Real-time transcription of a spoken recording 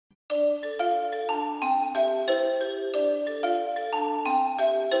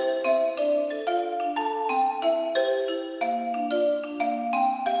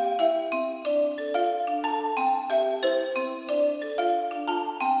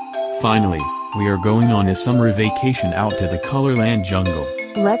Finally, we are going on a summer vacation out to the Colorland Jungle.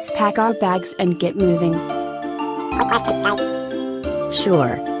 Let's pack our bags and get moving.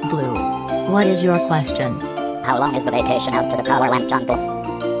 Sure, Blue. What is your question? How long is the vacation out to the Colorland Jungle?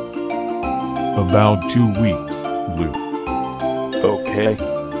 About 2 weeks, Blue. Okay.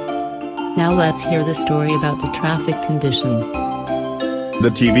 Now let's hear the story about the traffic conditions.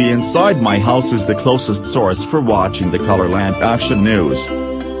 The TV inside my house is the closest source for watching the Colorland action news.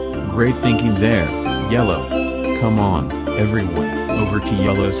 Great thinking there, Yellow. Come on, everyone, over to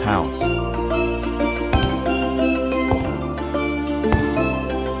Yellow's house.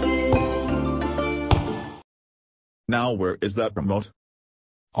 Now where is that remote?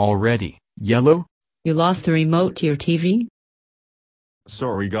 Already, Yellow? You lost the remote to your TV?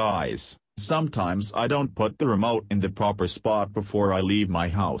 Sorry guys, sometimes I don't put the remote in the proper spot before I leave my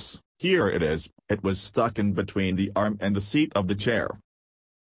house. Here it is, it was stuck in between the arm and the seat of the chair.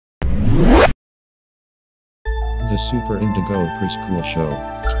 The Super Indigo Preschool Show.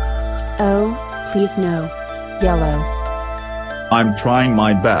 Oh, please no. Yellow. I'm trying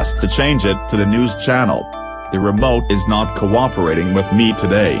my best to change it to the news channel. The remote is not cooperating with me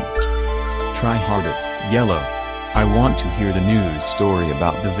today. Try harder, Yellow. I want to hear the news story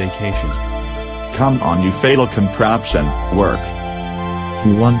about the vacation. Come on you fatal contraption, work.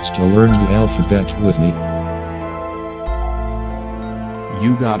 Who wants to learn the alphabet with me?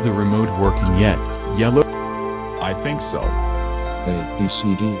 You got the remote working yet, Yellow? I think so. A, B,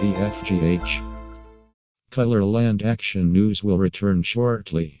 C, D, E, F, G, H. Colorland Action News will return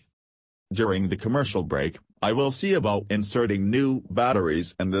shortly. During the commercial break, I will see about inserting new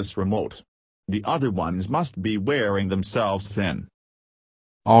batteries in this remote. The other ones must be wearing themselves thin.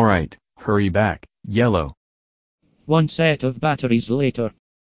 Alright, hurry back, Yellow. One set of batteries later.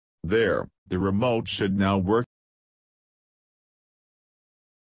 There, the remote should now work.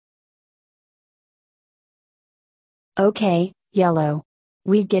 Okay, Yellow.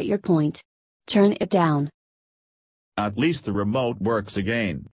 We get your point. Turn it down. At least the remote works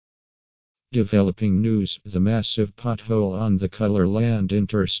again. Developing news: the massive pothole on the Colorland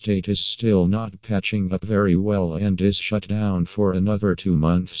Interstate is still not patching up very well and is shut down for another 2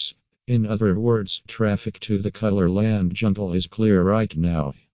 months. In other words, traffic to the Colorland Jungle is clear right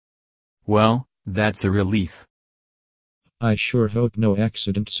now. Well, that's a relief. I sure hope no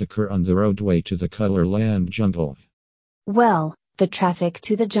accidents occur on the roadway to the Colorland Jungle. Well, the traffic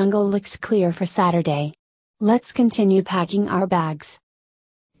to the jungle looks clear for Saturday. Let's continue packing our bags.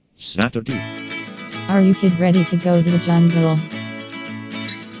 Saturday. Are you kids ready to go to the jungle?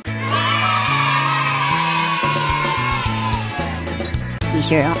 You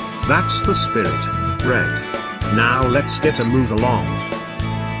sure? That's the spirit, Red. Now let's get a move along.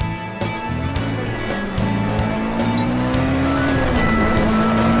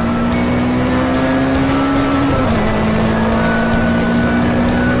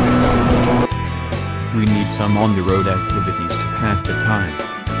 We need some on-the-road activities to pass the time.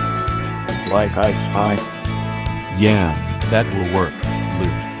 Like ice high. Yeah, that will work,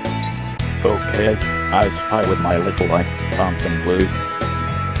 Blue. Okay, ice high with my little light. Something blue.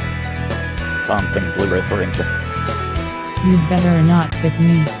 Something blue referring to You'd better not pick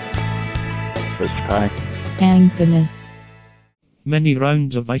me. the sky. Thank goodness. Many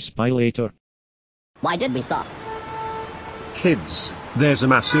rounds of ice by later. Why did we stop? Kids, there's a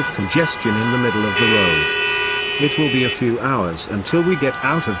massive congestion in the middle of the road. It will be a few hours until we get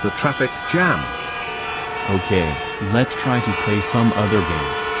out of the traffic jam. Okay, let's try to play some other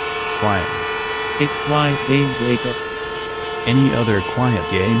games. Quietly. It's quiet games later. Any other quiet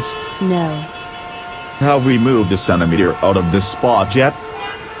games? No. Have we moved a centimeter out of this spot yet?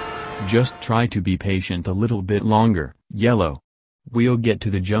 Just try to be patient a little bit longer, Yellow. We'll get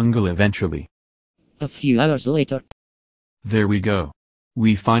to the jungle eventually. A few hours later. There we go.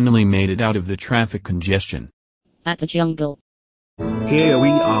 We finally made it out of the traffic congestion. At the jungle. Here we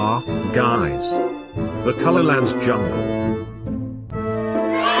are, guys. The Colorland Jungle.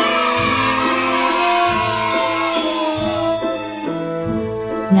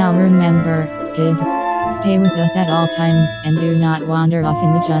 Now remember, kids, stay with us at all times and do not wander off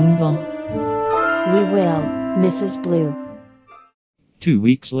in the jungle. We will, Mrs. Blue. 2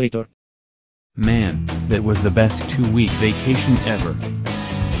 weeks later. Man, that was the best 2-week vacation ever.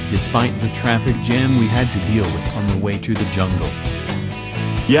 Despite the traffic jam we had to deal with on the way to the jungle.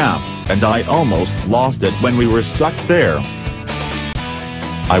 Yeah, and I almost lost it when we were stuck there.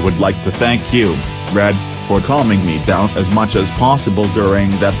 I would like to thank you, Red, for calming me down as much as possible during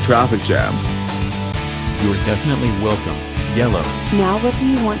that traffic jam. You're definitely welcome, Yellow. Now what do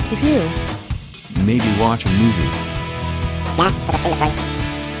you want to do? Maybe watch a movie. Yeah, for the free choice.